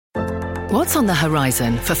What's on the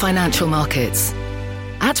horizon for financial markets?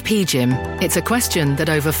 At PGIM, it's a question that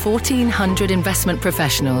over 1,400 investment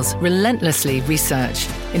professionals relentlessly research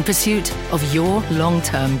in pursuit of your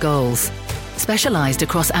long-term goals. Specialized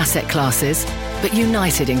across asset classes, but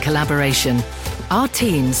united in collaboration, our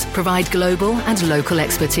teams provide global and local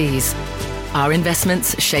expertise. Our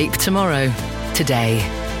investments shape tomorrow, today.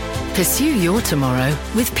 Pursue your tomorrow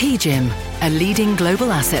with PGIM, a leading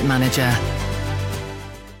global asset manager.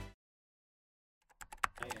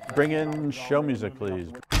 Bring in show music, please.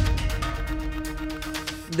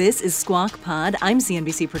 This is Squawk Pod. I'm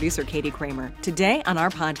CNBC producer Katie Kramer. Today on our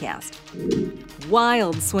podcast,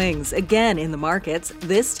 wild swings again in the markets,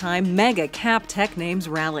 this time mega cap tech names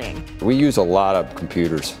rallying. We use a lot of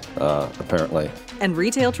computers, apparently. And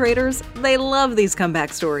retail traders, they love these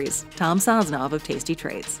comeback stories. Tom Sosnoff of Tasty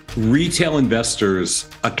Trades. Retail investors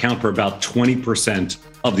account for about 20%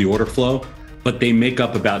 of the order flow, but they make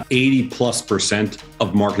up about 80+%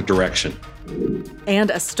 of market direction.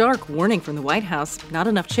 And a stark warning from the White House, not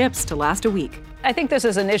enough chips to last a week. I think this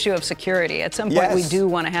is an issue of security. At some point, we do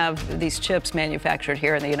want to have these chips manufactured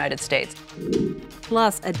here in the United States.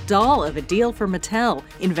 Plus, a doll of a deal for Mattel.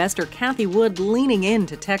 Investor Cathie Wood leaning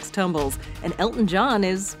into tech's tumbles. And Elton John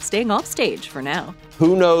is staying off stage for now.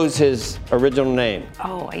 Who knows his original name?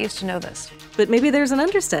 Oh, I used to know this. But maybe there's an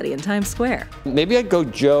understudy in Times Square. Maybe I'd go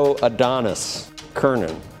Joe Adonis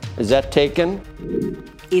Kernan. Is that taken?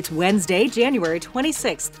 It's Wednesday, January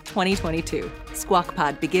 26th, 2022. Squawk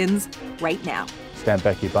Pod begins right now. Stand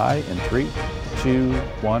Becky by in 3, 2,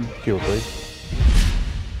 1. Cue, please.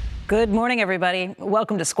 Good morning, everybody.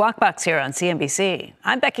 Welcome to Squawk Box here on CNBC.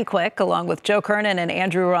 I'm Becky Quick, along with Joe Kernan and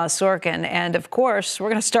Andrew Ross Sorkin. And of course, we're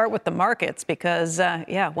going to start with the markets because,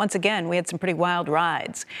 once again, we had some pretty wild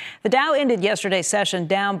rides. The Dow ended yesterday's session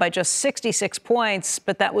down by just 66 points,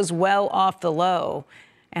 but that was well off the low.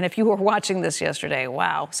 And if you were watching this yesterday,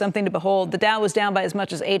 wow, something to behold. The Dow was down by as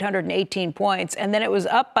much as 818 points, and then it was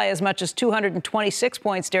up by as much as 226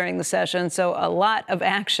 points during the session, so a lot of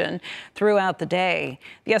action throughout the day.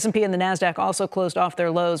 The S&P and the NASDAQ also closed off their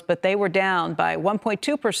lows, but they were down by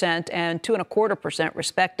 1.2% and 2.25%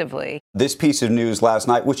 respectively. This piece of news last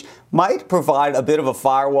night, which might provide a bit of a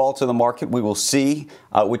firewall to the market, we will see,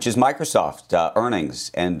 which is Microsoft earnings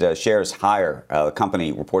and shares higher. The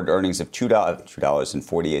company reported earnings of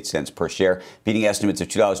 $2.48 per share, beating estimates of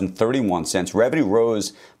 $2.31. Revenue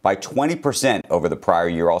rose by 20% over the prior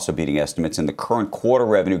year, also beating estimates. And the current quarter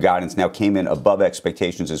revenue guidance now came in above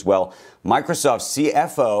expectations as well. Microsoft's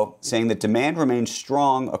CFO saying that demand remains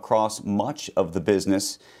strong across much of the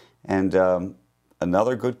business. And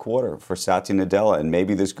another good quarter for Satya Nadella. And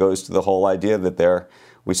maybe this goes to the whole idea that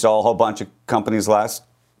we saw a whole bunch of companies last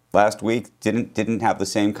week didn't have the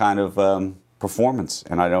same kind of performance,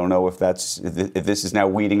 and I don't know if this is now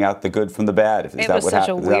weeding out the good from the bad. Is that what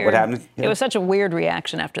happened? It was such a weird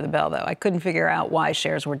reaction after the bell, though. I couldn't figure out why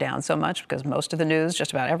shares were down so much because most of the news,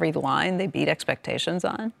 just about every line, they beat expectations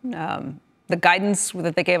on. The guidance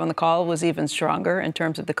that they gave on the call was even stronger in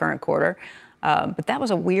terms of the current quarter. But that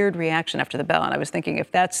was a weird reaction after the bell. And I was thinking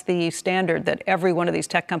if that's the standard that every one of these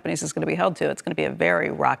tech companies is going to be held to, it's going to be a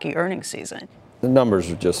very rocky earnings season. The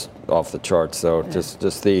numbers are just off the charts, though. Yeah.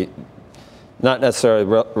 Just the, not necessarily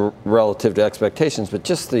relative to expectations, but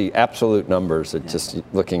just the absolute numbers. Just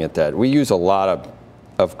looking at that. We use a lot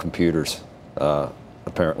of computers,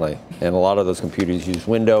 apparently. And a lot of those computers use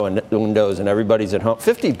Windows, and everybody's at home.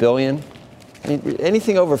 50 billion.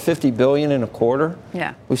 Anything over 50 billion in a quarter?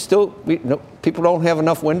 Yeah. People don't have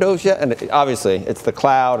enough Windows yet, and obviously it's the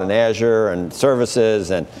cloud and Azure and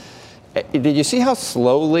services. And did you see how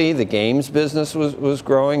slowly the games business was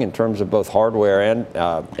growing in terms of both hardware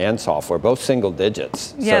and software, both single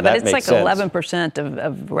digits? Yeah, so but it's like sense. 11%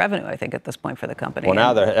 of revenue, I think, at this point for the company. Well,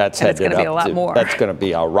 now that's headed it's going to be a lot more. That's going to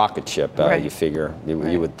be a rocket ship, right. You figure,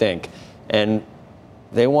 you would think, and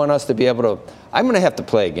they want us to be able to. I'm going to have to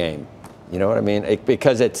play a game. You know what I mean?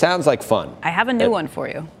 Because it sounds like fun. I have a new one for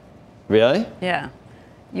you. Really? Yeah.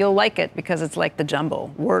 You'll like it because it's like the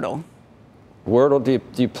jumble, Wordle. Wordle, do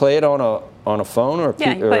you play it on a phone or?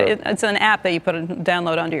 Yeah, it's an app that you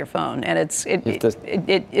download onto your phone, and it's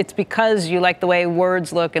because you like the way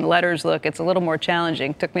words look and letters look. It's a little more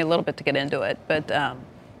challenging. Took me a little bit to get into it, but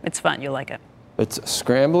it's fun. You'll like it. It's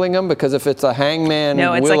scrambling them because if it's a hangman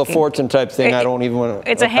Wheel of Fortune type thing, I don't even want to.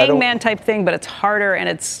 It's a hangman type thing, but it's harder and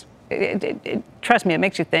it's. Trust me, it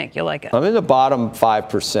makes you think. You'll like it. I'm in the bottom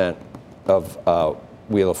 5% of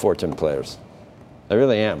Wheel of Fortune players. I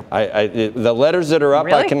really am. The letters that are up,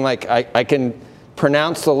 really? I can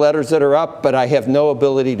pronounce the letters that are up, but I have no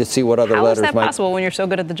ability to see what other letters might. How is that possible when you're so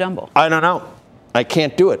good at the jumble? I don't know. I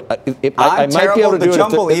can't do it. I might be able to do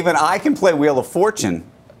jumble. it. Even I can play Wheel of Fortune.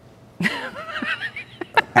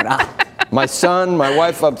 My son, my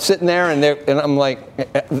wife, I'm sitting there, and I'm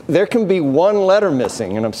like, there can be one letter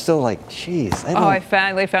missing, and I'm still like, geez. I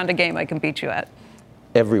finally found a game I can beat you at.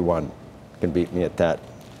 Everyone can beat me at that.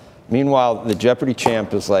 Meanwhile, the Jeopardy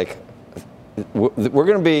champ is like, we're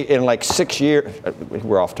going to be in like 6 years.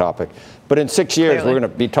 We're off topic, but in 6 years Clearly. we're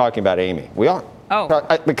going to be talking about Amy. We are.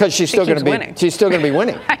 Oh, because she's still going to be winning. She's still going to be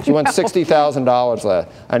winning. She won $60,000 last.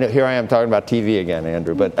 I know. Here I am talking about TV again,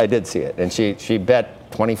 Andrew, but I did see it, and she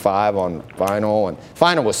bet 25 on final, and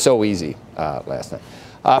final was so easy last night.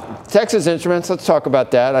 Texas Instruments. Let's talk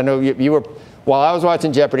about that. I know you were. While I was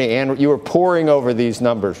watching Jeopardy, and you were poring over these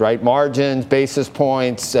numbers, right? Margins, basis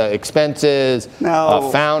points, expenses,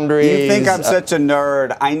 foundries. You think I'm such a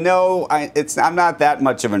nerd? I know. I'm not that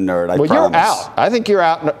much of a nerd. I promise. You're out. I think you're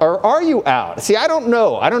out. Or are you out? See, I don't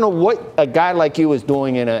know. I don't know what a guy like you is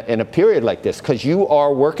doing in a period like this, because you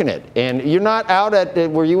are working it, and you're not out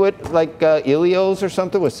at. Were you at like Ilios or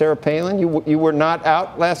something with Sarah Palin? You were not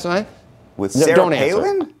out last night with Sarah don't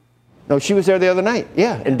Palin? Answer. No, she was there the other night.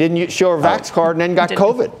 Yeah, and didn't you show her Vax card and then got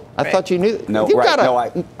COVID? I thought you knew. No, you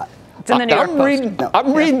right. It's in the New York Post.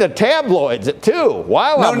 I'm reading the tabloids too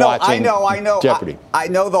while I'm watching I know. Jeopardy. I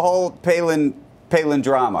know the whole Palin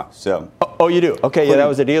drama. So. Oh, you do? Okay, yeah, that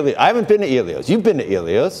was at Ilios. I haven't been to Ilios. You've been to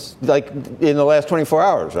Ilios, like in the last 24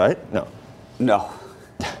 hours, right? No.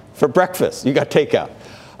 For breakfast, you got takeout.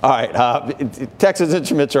 All right, Texas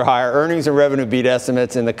Instruments are higher. Earnings and revenue beat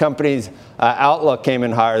estimates, and the company's outlook came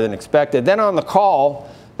in higher than expected. Then on the call,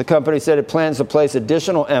 the company said it plans to place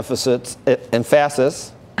additional emphasis on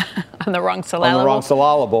the wrong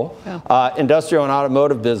syllable. Industrial and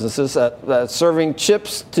automotive businesses, serving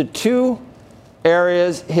chips to two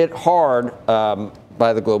areas hit hard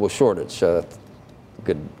by the global shortage.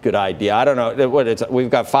 Good idea. I don't know what it's. We've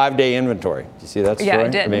got 5-day inventory. Did you see that story? Yeah, I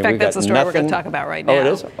did. In fact, that's the story we're going to talk about right now. Oh, it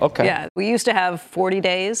is? Okay. Yeah, we used to have 40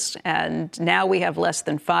 days, and now we have less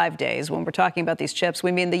than 5 days. When we're talking about these chips,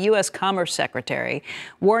 we mean the U.S. Commerce Secretary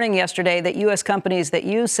warning yesterday that U.S. companies that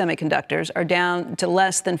use semiconductors are down to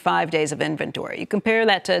less than 5 days of inventory. You compare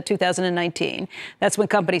that to 2019. That's when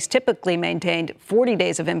companies typically maintained 40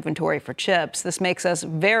 days of inventory for chips. This makes us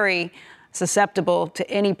very susceptible to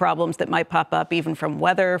any problems that might pop up, even from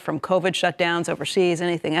weather, from COVID shutdowns overseas,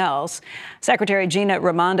 anything else. Secretary Gina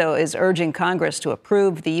Raimondo is urging Congress to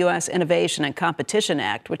approve the U.S. Innovation and Competition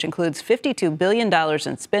Act, which includes $52 billion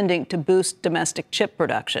in spending to boost domestic chip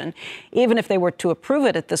production. Even if they were to approve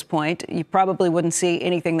it at this point, you probably wouldn't see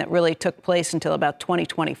anything that really took place until about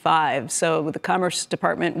 2025. So the Commerce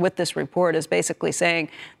Department with this report is basically saying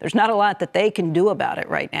there's not a lot that they can do about it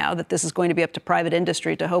right now, that this is going to be up to private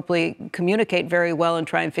industry to hopefully communicate very well and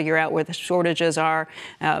try and figure out where the shortages are,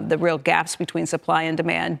 the real gaps between supply and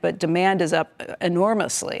demand. But demand is up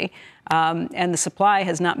enormously, and the supply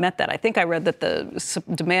has not met that. I think I read that the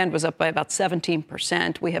demand was up by about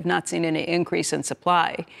 17%. We have not seen any increase in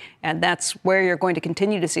supply, and that's where you're going to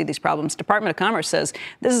continue to see these problems. Department of Commerce says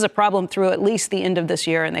this is a problem through at least the end of this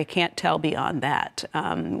year, and they can't tell beyond that.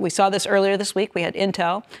 We saw this earlier this week. We had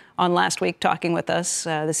Intel on last week talking with us,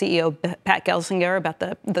 the CEO, Pat Gelsinger, about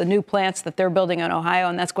the new plants that they're building in Ohio,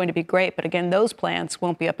 and that's going to be great. But again, those plants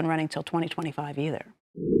won't be up and running until 2025 either.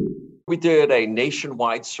 We did a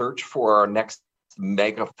nationwide search for our next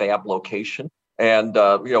mega fab location. And,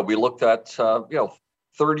 we looked at,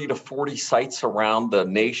 30 to 40 sites around the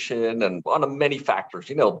nation and on many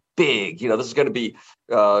factors, big, this is going to be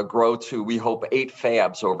grow to, we hope, 8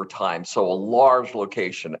 fabs over time. So a large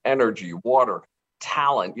location, energy, water,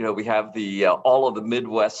 talent. We have all of the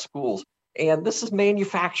Midwest schools, and this is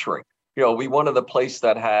manufacturing. We wanted a place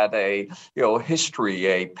that had a history,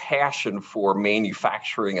 a passion for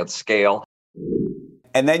manufacturing at scale.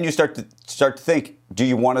 And then you start to think, do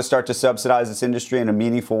you want to start to subsidize this industry in a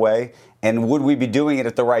meaningful way? And would we be doing it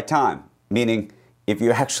at the right time? Meaning, if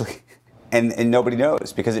you actually, and nobody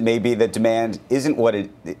knows, because it may be that demand isn't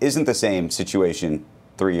the same situation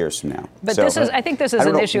 3 years from now. But I think this is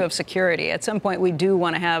an issue of security. At some point, we do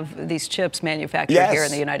want to have these chips manufactured here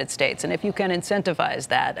in the United States. And if you can incentivize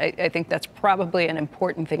that, I think that's probably an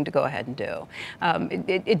important thing to go ahead and do.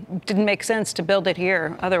 It didn't make sense to build it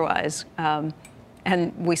here otherwise.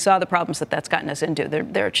 And we saw the problems that that's gotten us into.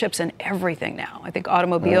 There are chips in everything now. I think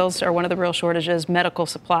automobiles are one of the real shortages, medical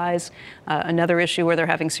supplies, another issue where they're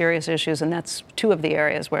having serious issues, and that's two of the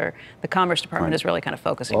areas where the Commerce Department is really kind of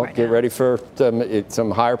focusing right now. Get ready for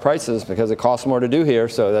some higher prices because it costs more to do here,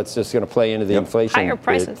 so that's just going to play into the inflation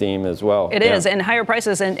theme as well. It is, and higher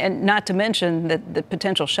prices, and not to mention the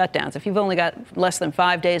potential shutdowns. If you've only got less than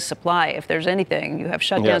 5 days supply, if there's anything, you have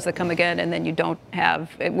shutdowns that come again, and then you don't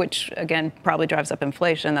have, which again probably drives up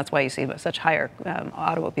inflation. That's why you see such higher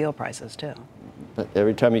automobile prices too. But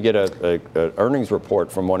every time you get an earnings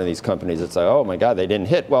report from one of these companies, it's like, oh my God, they didn't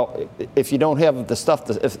hit. Well, if you don't have the stuff,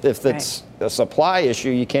 if it's a supply issue,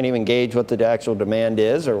 you can't even gauge what the actual demand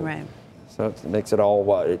is, so it makes it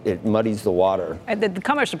all, it muddies the water. The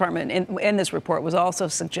Commerce Department in this report was also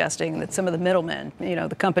suggesting that some of the middlemen,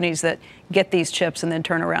 the companies that get these chips and then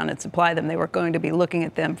turn around and supply them, they were going to be looking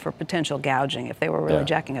at them for potential gouging if they were really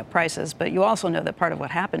jacking up prices. But you also know that part of what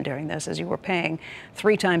happened during this is you were paying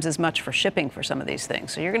 3 times as much for shipping for some of these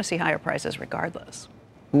things. So you're going to see higher prices regardless.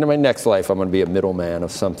 In my next life, I'm going to be a middleman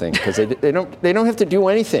of something because they don't have to do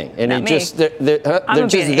anything, and they're just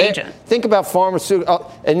be an agent. Think about pharmaceutical,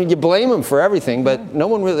 and you blame them for everything, but no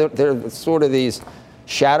one really. They're sort of these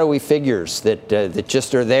shadowy figures that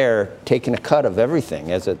just are there taking a cut of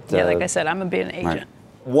everything as it. Like I said, I'm going to be an agent. Right.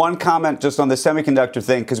 One comment just on the semiconductor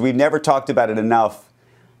thing, because we've never talked about it enough.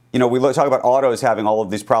 We talk about autos having all of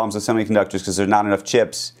these problems with semiconductors because there's not enough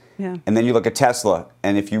chips. Yeah. And then you look at Tesla,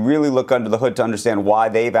 and if you really look under the hood to understand why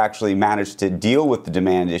they've actually managed to deal with the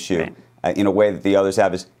demand issue in a way that the others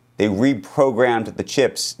have, is they reprogrammed the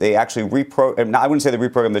chips. They actually I wouldn't say they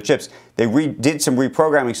reprogrammed the chips. They did some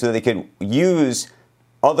reprogramming so that they could use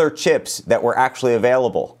other chips that were actually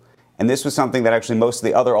available. And this was something that actually most of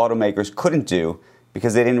the other automakers couldn't do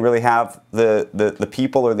because they didn't really have the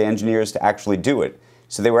people or the engineers to actually do it.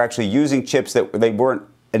 So they were actually using chips that they weren't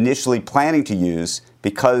initially planning to use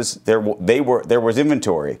because there was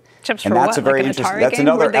inventory. Chips and for that's what? a very like interesting. That's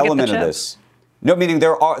another element of this. No, meaning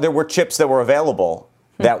there were chips that were available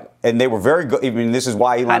and they were very good. I mean, this is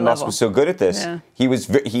why Elon Musk was so good at this. Yeah.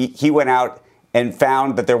 He went out and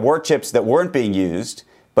found that there were chips that weren't being used,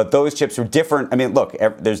 but those chips were different. I mean, look,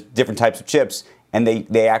 there's different types of chips, and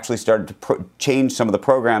they actually started to change some of the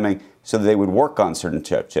programming so that they would work on certain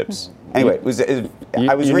chips. Anyway,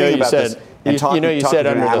 I was reading about this. And you said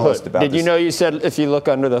under the hood. Did you know you said if you look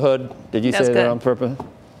under the hood? Did you say that on purpose?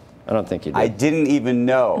 I don't think you did. I didn't even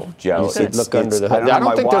know, Joe. You said look under the hood. I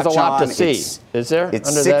don't think there's a lot to see. Is there? It's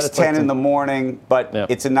 6:10 in the morning, but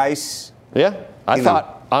it's a nice. Yeah, I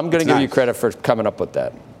thought I'm going to give you credit for coming up with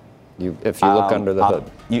that. If you look under the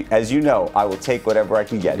hood. As you know, I will take whatever I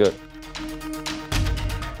can get. Good.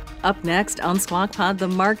 Up next on Squawk Pod, the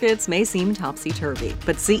markets may seem topsy-turvy,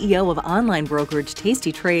 but CEO of online brokerage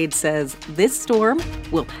Tasty Trade says this storm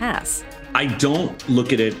will pass. I don't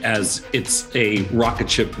look at it as it's a rocket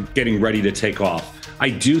ship getting ready to take off.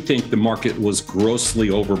 I do think the market was grossly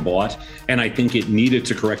overbought, and I think it needed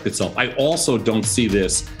to correct itself. I also don't see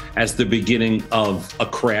this as the beginning of a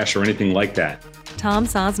crash or anything like that. Tom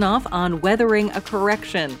Sosnoff on weathering a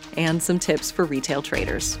correction and some tips for retail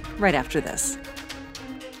traders right after this.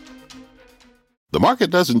 The market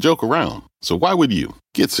doesn't joke around, so why would you?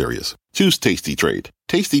 Get serious. Choose Tasty Trade.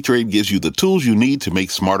 Tasty Trade gives you the tools you need to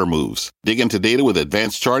make smarter moves. Dig into data with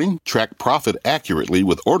advanced charting, track profit accurately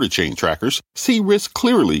with order chain trackers, see risk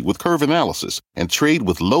clearly with curve analysis, and trade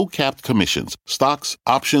with low-capped commissions, stocks,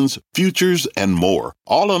 options, futures, and more.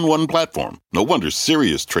 All on one platform. No wonder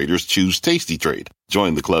serious traders choose Tasty Trade.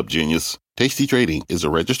 Join the club, genius. Tasty Trading is a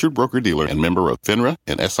registered broker-dealer and member of FINRA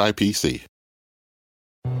and SIPC.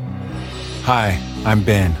 Hi, I'm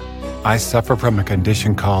Ben. I suffer from a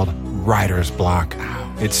condition called writer's block.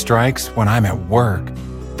 It strikes when I'm at work.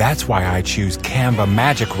 That's why I choose Canva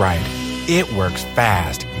Magic Write. It works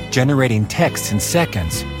fast, generating text in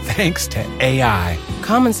seconds, thanks to AI.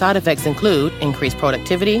 Common side effects include increased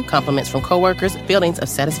productivity, compliments from coworkers, feelings of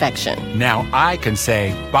satisfaction. Now I can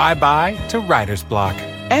say bye-bye to writer's block.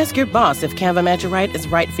 Ask your boss if Canva Magic Write is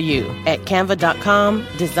right for you at canva.com,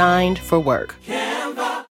 designed for work.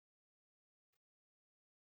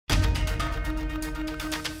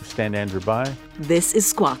 Stand Andrew by. This is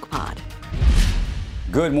Squawk Pod.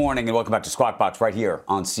 Good morning and welcome back to Squawk Box right here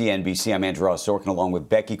on CNBC. I'm Andrew Ross Sorkin along with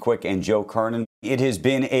Becky Quick and Joe Kernan. It has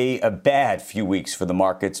been a bad few weeks for the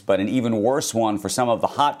markets, but an even worse one for some of the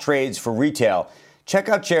hot trades for retail. Check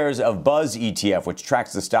out shares of Buzz ETF, which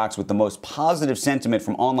tracks the stocks with the most positive sentiment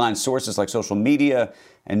from online sources like social media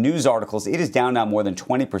and news articles. It is down now more than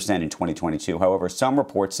 20% in 2022. However, some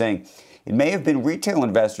reports saying it may have been retail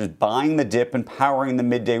investors buying the dip and powering the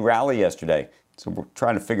midday rally yesterday. So we're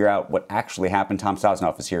trying to figure out what actually happened. Tom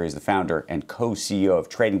Sosnoff is here. He's the founder and co-CEO of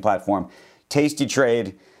trading platform Tasty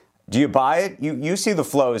Trade. Do you buy it? You see the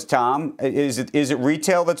flows, Tom. Is it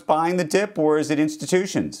retail that's buying the dip, or is it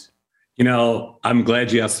institutions? I'm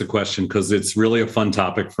glad you asked the question because it's really a fun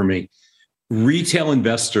topic for me. Retail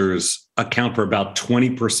investors account for about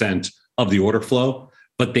 20% of the order flow,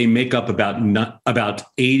 but they make up about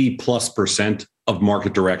 80+% of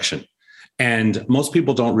market direction. And most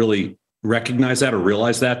people don't really recognize that or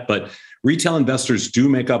realize that, but retail investors do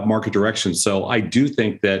make up market direction. So I do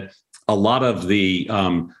think that a lot of the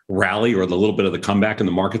rally or the little bit of the comeback in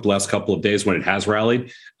the market the last couple of days when it has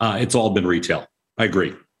rallied, it's all been retail. I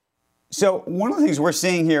agree. So one of the things we're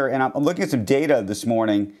seeing here, and I'm looking at some data this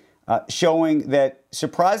morning showing that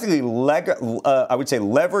surprisingly, I would say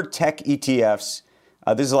levered tech ETFs,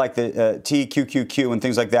 this is like the TQQQ and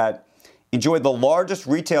things like that, enjoyed the largest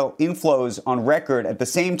retail inflows on record at the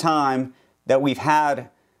same time that we've had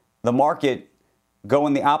the market go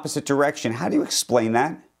in the opposite direction. How do you explain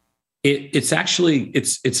that? It's actually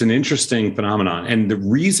an interesting phenomenon. And the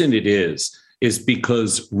reason it is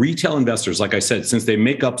because retail investors, like I said, since they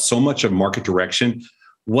make up so much of market direction,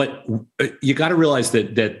 what you got to realize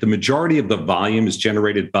that the majority of the volume is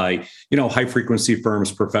generated by, high frequency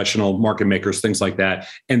firms, professional market makers, things like that.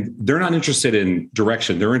 And they're not interested in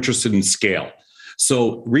direction. They're interested in scale.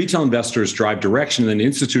 So retail investors drive direction, and then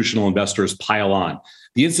institutional investors pile on.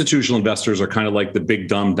 The institutional investors are kind of like the big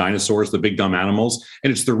dumb dinosaurs, the big dumb animals.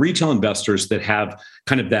 And it's the retail investors that have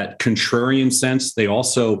kind of that contrarian sense. They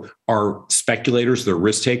also are speculators, they're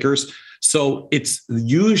risk takers. So it's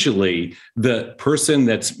usually the person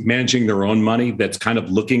that's managing their own money that's kind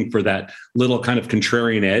of looking for that little kind of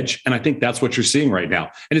contrarian edge. And I think that's what you're seeing right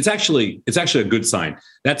now. And it's actually a good sign.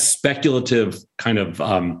 That's speculative kind of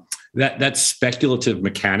that speculative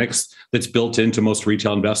mechanics that's built into most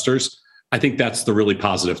retail investors. I think that's the really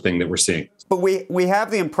positive thing that we're seeing. But we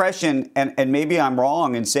have the impression, and maybe I'm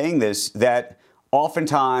wrong in saying this, that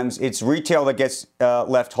oftentimes it's retail that gets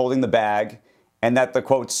left holding the bag, and that the,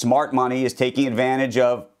 quote, smart money is taking advantage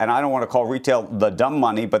of, and I don't want to call retail the dumb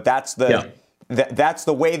money, but that's that's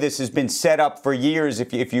the way this has been set up for years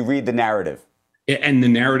if you read the narrative. And the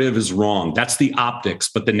narrative is wrong. That's the optics,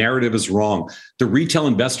 but the narrative is wrong. The retail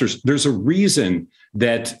investors, there's a reason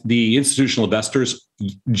that the institutional investors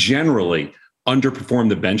generally underperform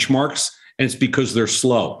the benchmarks, and it's because they're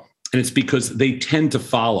slow, and it's because they tend to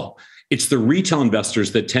follow. It's the retail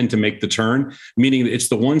investors that tend to make the turn, meaning it's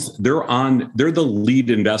the ones they're the lead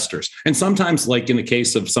investors. And sometimes, like in the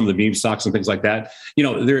case of some of the meme stocks and things like that,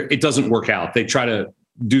 it doesn't work out. They try to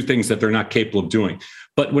do things that they're not capable of doing.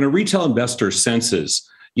 But when a retail investor senses,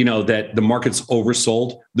 that the market's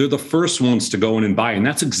oversold, they're the first ones to go in and buy. And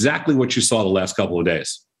that's exactly what you saw the last couple of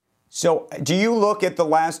days. So do you look at the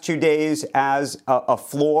last 2 days as a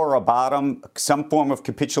floor, a bottom, some form of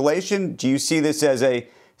capitulation? Do you see this as a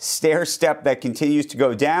stair step that continues to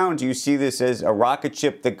go down? Do you see this as a rocket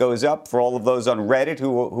ship that goes up for all of those on Reddit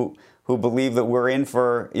who believe that we're in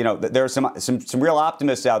for, there are some real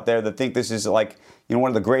optimists out there that think this is like, one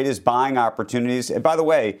of the greatest buying opportunities. And by the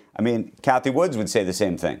way, Cathie Woods would say the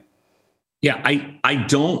same thing. Yeah, I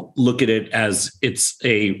don't look at it as it's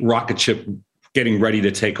a rocket ship getting ready to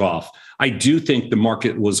take off. I do think the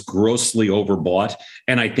market was grossly overbought,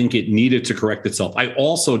 and I think it needed to correct itself. I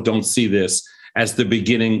also don't see this as the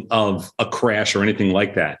beginning of a crash or anything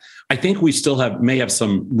like that. I think we still may have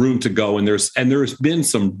some room to go, and there's been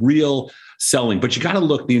some real selling. But you got to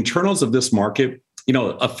look, the internals of this market,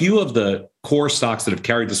 a few of the core stocks that have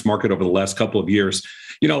carried this market over the last couple of years,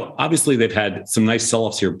 obviously they've had some nice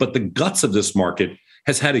sell-offs here, but the guts of this market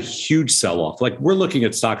has had a huge sell-off. Like we're looking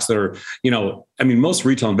at stocks that are, most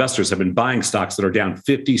retail investors have been buying stocks that are down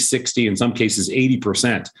 50, 60, in some cases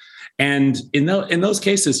 80%. And in those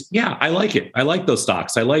cases, yeah, I like it. I like those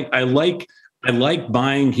stocks. I like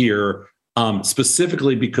buying here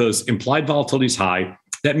specifically because implied volatility is high.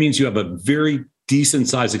 That means you have a very decent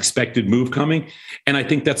size expected move coming. And I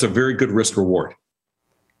think that's a very good risk reward.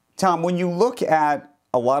 Tom, when you look at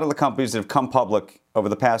a lot of the companies that have come public over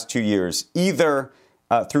the past 2 years, either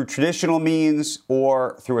through traditional means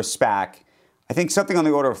or through a SPAC, I think something on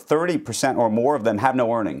the order of 30% or more of them have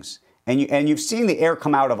no earnings. And you've seen the air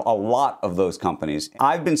come out of a lot of those companies.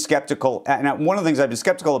 I've been skeptical, and one of the things I've been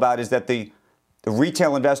skeptical about is that the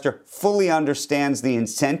retail investor fully understands the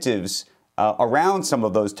incentives around some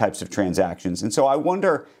of those types of transactions. And so I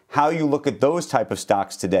wonder how you look at those type of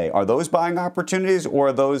stocks today. Are those buying opportunities, or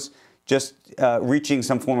are those just reaching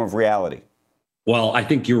some form of reality? Well, I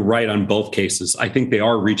think you're right on both cases. I think they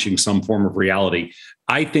are reaching some form of reality.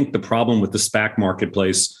 I think the problem with the SPAC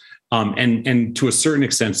marketplace and to a certain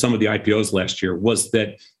extent, some of the IPOs last year, was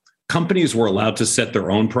that companies were allowed to set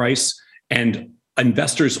their own price, and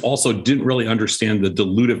investors also didn't really understand the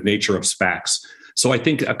dilutive nature of SPACs. So I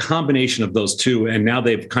think a combination of those two, and now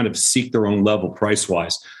they've kind of seeked their own level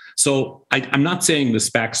price-wise. So I'm not saying the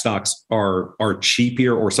SPAC stocks are cheap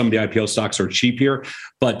here, or some of the IPO stocks are cheap here,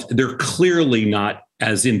 but they're clearly not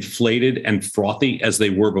as inflated and frothy as they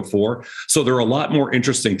were before. So they're a lot more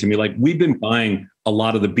interesting to me. Like, we've been buying a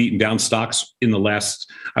lot of the beaten down stocks in the last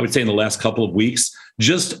couple of weeks,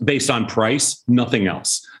 just based on price, nothing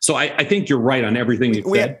else. So I think you're right on everything you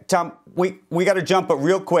said. Tom, we got to jump, but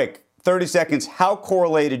real quick, 30 seconds. How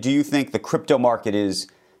correlated do you think the crypto market is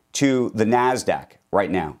to the NASDAQ right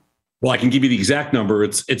now? Well, I can give you the exact number.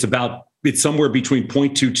 It's somewhere between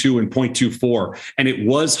 0.22 and 0.24. And it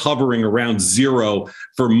was hovering around zero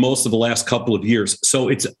for most of the last couple of years. So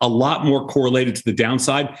it's a lot more correlated to the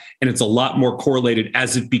downside, and it's a lot more correlated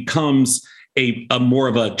as it becomes a more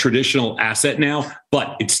of a traditional asset now,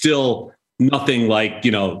 but it's still nothing like,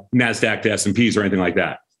 NASDAQ to S&Ps or anything like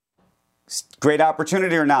that. Great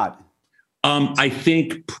opportunity or not? I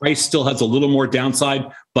think price still has a little more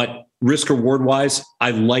downside, but risk reward wise, I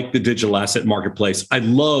like the digital asset marketplace. I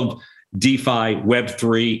love DeFi,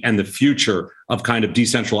 Web3, and the future of kind of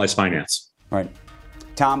decentralized finance. All right.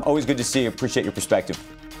 Tom, always good to see you. Appreciate your perspective.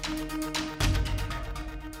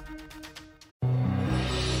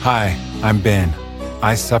 Hi, I'm Ben.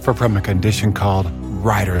 I suffer from a condition called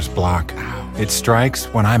writer's block. It strikes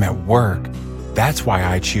when I'm at work. That's why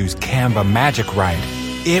I choose Canva Magic Write.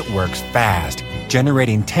 It works fast,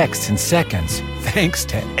 generating text in seconds, thanks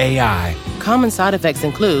to AI. Common side effects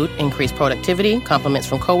include increased productivity, compliments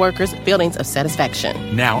from coworkers, feelings of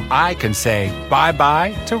satisfaction. Now I can say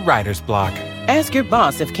bye-bye to writer's block. Ask your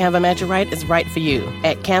boss if Canva Magic Write is right for you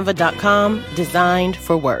at canva.com, designed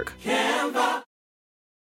for work. Canva.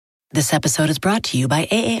 This episode is brought to you by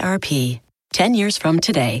AARP. 10 years from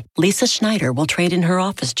today, Lisa Schneider will trade in her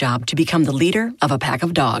office job to become the leader of a pack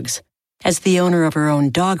of dogs. As the owner of her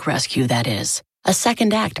own dog rescue, that is. A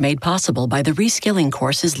second act made possible by the reskilling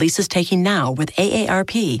courses Lisa's taking now with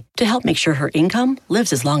AARP to help make sure her income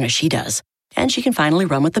lives as long as she does. And she can finally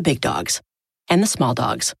run with the big dogs. And the small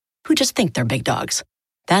dogs, who just think they're big dogs.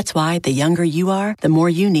 That's why the younger you are, the more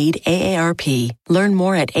you need AARP. Learn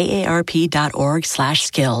more at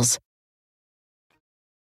aarp.org/skills.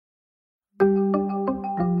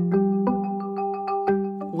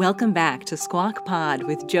 Welcome back to Squawk Pod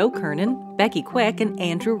with Joe Kernan, Becky Quick, and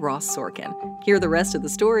Andrew Ross Sorkin. Here are the rest of the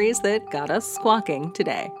stories that got us squawking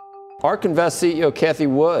today. ARK Invest CEO Cathie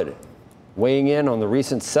Wood weighing in on the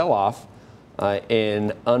recent sell-off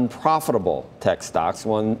in unprofitable tech stocks,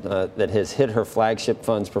 one that has hit her flagship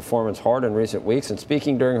fund's performance hard in recent weeks. And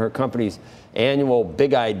speaking during her company's annual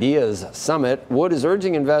Big Ideas Summit, Wood is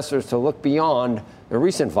urging investors to look beyond the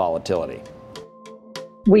recent volatility.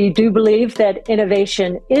 We do believe that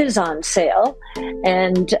innovation is on sale,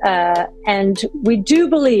 and we do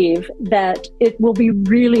believe that it will be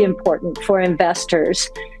really important for investors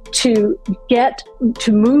to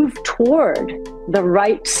move toward the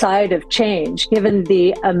right side of change, given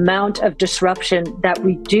the amount of disruption that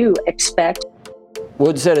we do expect.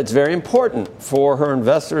 Wood said it's very important for her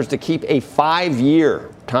investors to keep a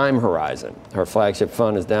 5-year time horizon. Her flagship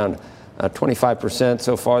fund is down 25%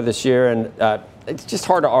 so far this year, and it's just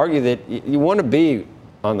hard to argue that you want to be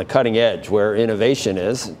on the cutting edge where innovation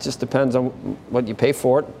is. It just depends on what you pay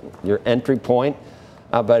for it, your entry point.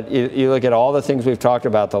 But you look at all the things we've talked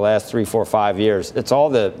about the last 3, 4, 5 years, it's all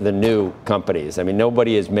the new companies. I mean,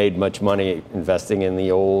 nobody has made much money investing in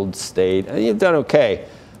the old state. You've done okay,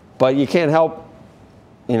 but you can't help,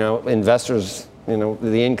 investors,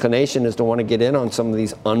 the inclination is to want to get in on some of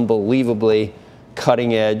these unbelievably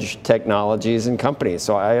cutting edge technologies and companies.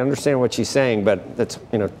 So I understand what she's saying, but that's,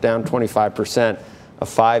 down 25%. A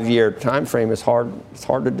 5-year time frame is hard. It's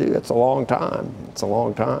hard to do. It's a long time.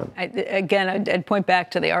 I'd point back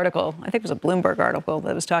to the article. I think it was a Bloomberg article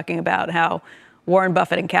that was talking about how Warren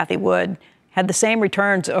Buffett and Cathie Wood had the same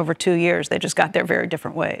returns over 2 years. They just got there very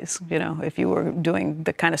different ways. If you were doing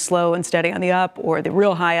the kind of slow and steady on the up, or the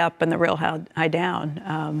real high up and the real high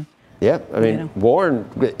down. Warren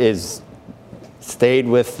is stayed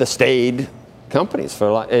with the staid companies for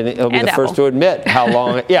a lot, and he'll be the first to admit how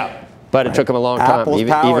long. Yeah. But it took him a long time,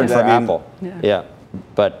 even from Apple. Yeah.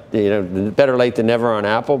 But better late than never on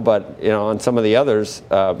Apple. But on some of the others,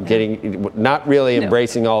 not really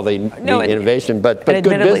embracing all the innovation, but good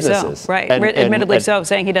businesses. So, right? Admittedly so,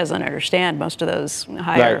 saying he doesn't understand most of those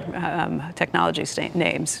higher technology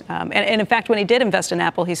names. And in fact, when he did invest in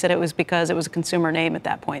Apple, he said it was because it was a consumer name at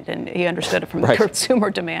that point, and he understood it from the consumer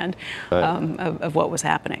demand of what was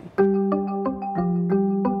happening.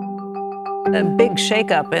 A big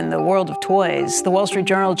shakeup in the world of toys. The Wall Street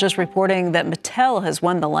Journal just reporting that Mattel has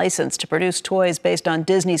won the license to produce toys based on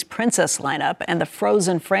Disney's Princess lineup and the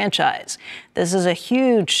Frozen franchise. This is a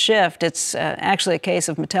huge shift. It's actually a case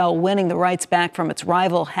of Mattel winning the rights back from its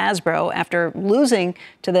rival Hasbro after losing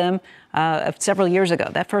to them several years ago.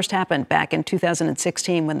 That first happened back in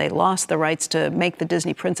 2016 when they lost the rights to make the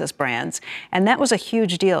Disney Princess brands. And that was a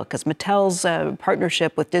huge deal because Mattel's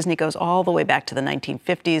partnership with Disney goes all the way back to the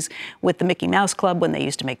 1950s with the Mickey Mouse Club when they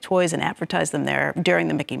used to make toys and advertise them there during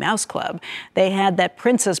the Mickey Mouse Club. They had that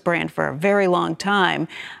Princess brand for a very long time.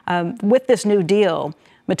 With this new deal,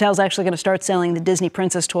 Mattel's actually going to start selling the Disney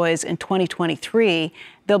Princess toys in 2023.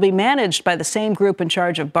 They'll be managed by the same group in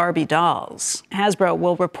charge of Barbie dolls. Hasbro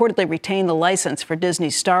will reportedly retain the license for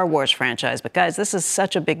Disney's Star Wars franchise. But guys, this is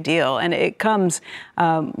such a big deal. And it comes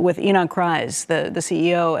with Ynon Kreiz, the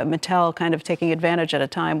CEO at Mattel, kind of taking advantage at a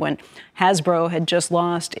time when Hasbro had just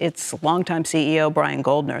lost its longtime CEO, Brian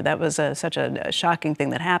Goldner. That was such a shocking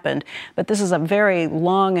thing that happened. But this is a very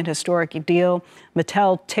long and historic deal.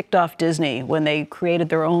 Mattel ticked off Disney when they created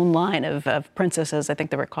their own line of princesses. I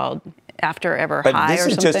think they were called After Ever High or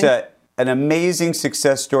something. But this is just an amazing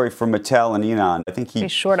success story for Mattel and Ynon. I think he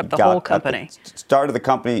shored up the whole company. Started at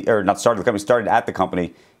the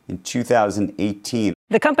company in 2018.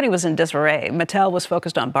 The company was in disarray. Mattel was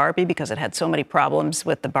focused on Barbie because it had so many problems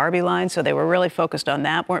with the Barbie line, so they were really focused on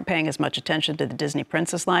that, weren't paying as much attention to the Disney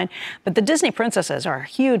Princess line. But the Disney Princesses are a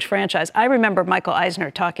huge franchise. I remember Michael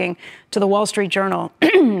Eisner talking to the Wall Street Journal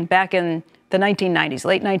back in the 1990s,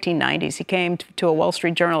 late 1990s. He came to a Wall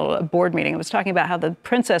Street Journal board meeting and was talking about how the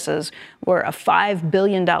princesses were a $5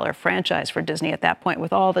 billion franchise for Disney at that point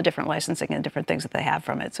with all the different licensing and different things that they have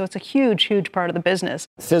from it. So it's a huge, huge part of the business.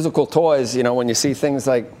 Physical toys, when you see things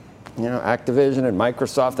like, Activision and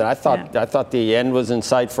Microsoft, and I thought the end was in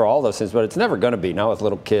sight for all those things, but it's never going to be now with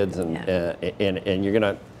little kids and you're going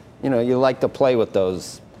to, you like to play with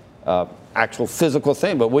those actual physical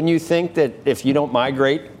thing. But wouldn't you think that if you don't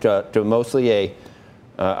migrate to mostly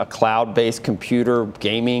a cloud-based computer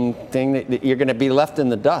gaming thing, that you're going to be left in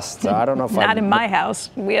the dust? So I don't know if Not in my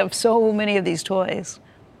house. We have so many of these toys.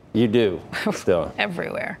 You do, still.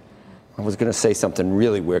 Everywhere. I was going to say something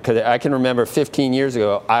really weird, because I can remember 15 years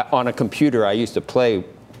ago, on a computer, I used to play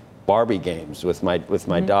Barbie games with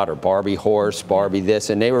my daughter, Barbie horse, Barbie this,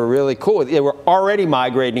 and they were really cool. They were already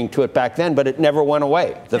migrating to it back then, but it never went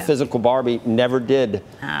away. The physical Barbie never did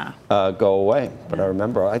go away. But I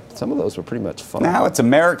remember some of those were pretty much fun. Now it's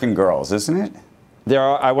American Girls, isn't it?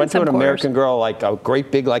 I went to an American Girl, like a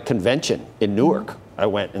great big convention in Newark. I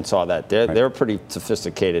went and saw that. They're pretty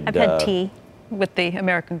sophisticated. I've had tea with the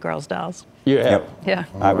American Girls dolls. You have?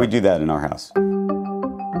 Yeah. We do that in our house.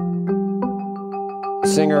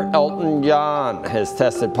 Singer Elton John has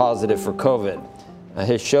tested positive for COVID.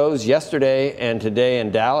 His shows yesterday and today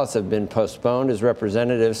in Dallas have been postponed. His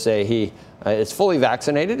representatives say he is fully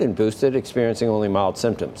vaccinated and boosted, experiencing only mild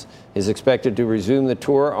symptoms. He's expected to resume the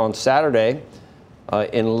tour on Saturday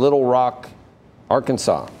in Little Rock,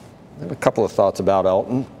 Arkansas. I have a couple of thoughts about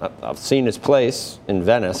Elton. I've seen his place in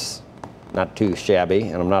Venice, not too shabby,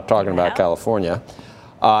 and I'm not talking about California.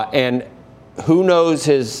 And who knows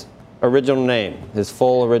his original name, his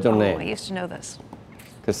full original name? I used to know this.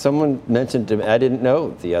 Because someone mentioned to me, I didn't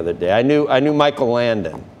know the other day. I knew Michael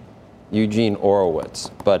Landon, Eugene Orowitz,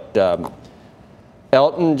 but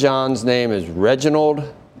Elton John's name is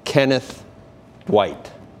Reginald Kenneth Dwight.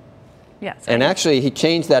 Yes. And actually, he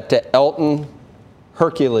changed that to Elton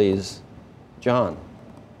Hercules John.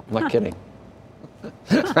 I'm not kidding.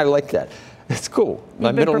 I like that. It's cool.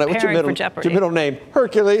 My middle name. What's your middle name?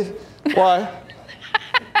 Hercules. Why?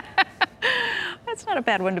 That's not a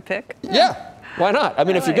bad one to pick. Yeah. Why not? I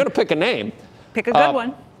mean, if you're going to pick a name, pick a good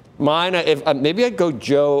one. Mine, maybe I'd go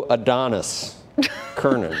Joe Adonis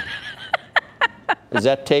Kernan. Is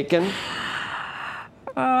that taken?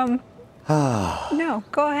 No,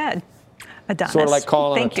 go ahead. Adonis. Sort of like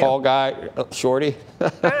calling a tall guy shorty. I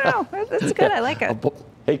don't know. That's good. I like it.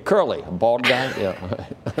 Hey, Curly, a bald guy. Yeah.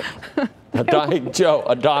 Joe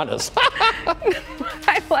Adonis.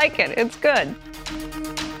 I like it. It's good.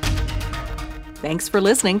 Thanks for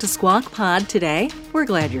listening to Squawk Pod today. We're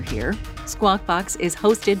glad you're here. Squawk Box is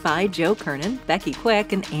hosted by Joe Kernan, Becky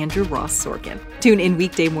Quick, and Andrew Ross Sorkin. Tune in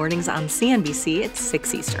weekday mornings on CNBC at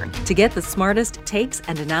 6 Eastern to get the smartest takes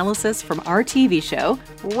and analysis from our TV show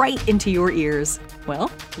right into your ears. Well,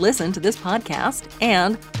 listen to this podcast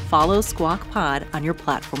and follow Squawk Pod on your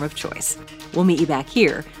platform of choice. We'll meet you back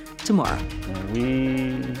here tomorrow.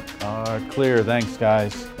 We are clear. Thanks,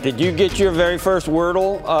 guys. Did you get your very first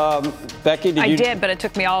Wordle, Becky? I did, but it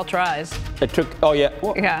took me all tries. It took, oh, yeah.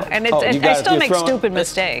 Well, yeah, and I still make stupid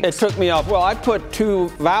mistakes. It took me off. Well, I put 2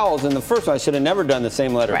 vowels in the first one. I should have never done the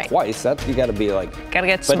same letter twice. You got to be like. Got to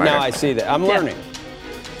get smarter. But now I see that. I'm learning.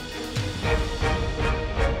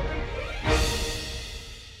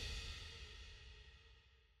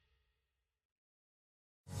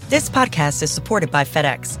 This podcast is supported by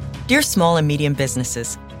FedEx. Dear small and medium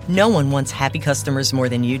businesses, no one wants happy customers more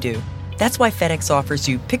than you do. That's why FedEx offers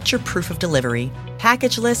you picture proof of delivery,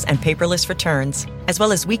 packageless and paperless returns, as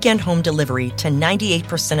well as weekend home delivery to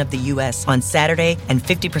 98% of the U.S. on Saturday and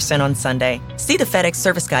 50% on Sunday. See the FedEx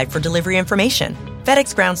service guide for delivery information.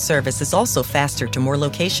 FedEx Ground service is also faster to more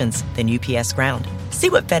locations than UPS Ground. See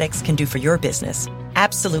what FedEx can do for your business.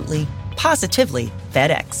 Absolutely, positively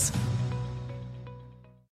FedEx.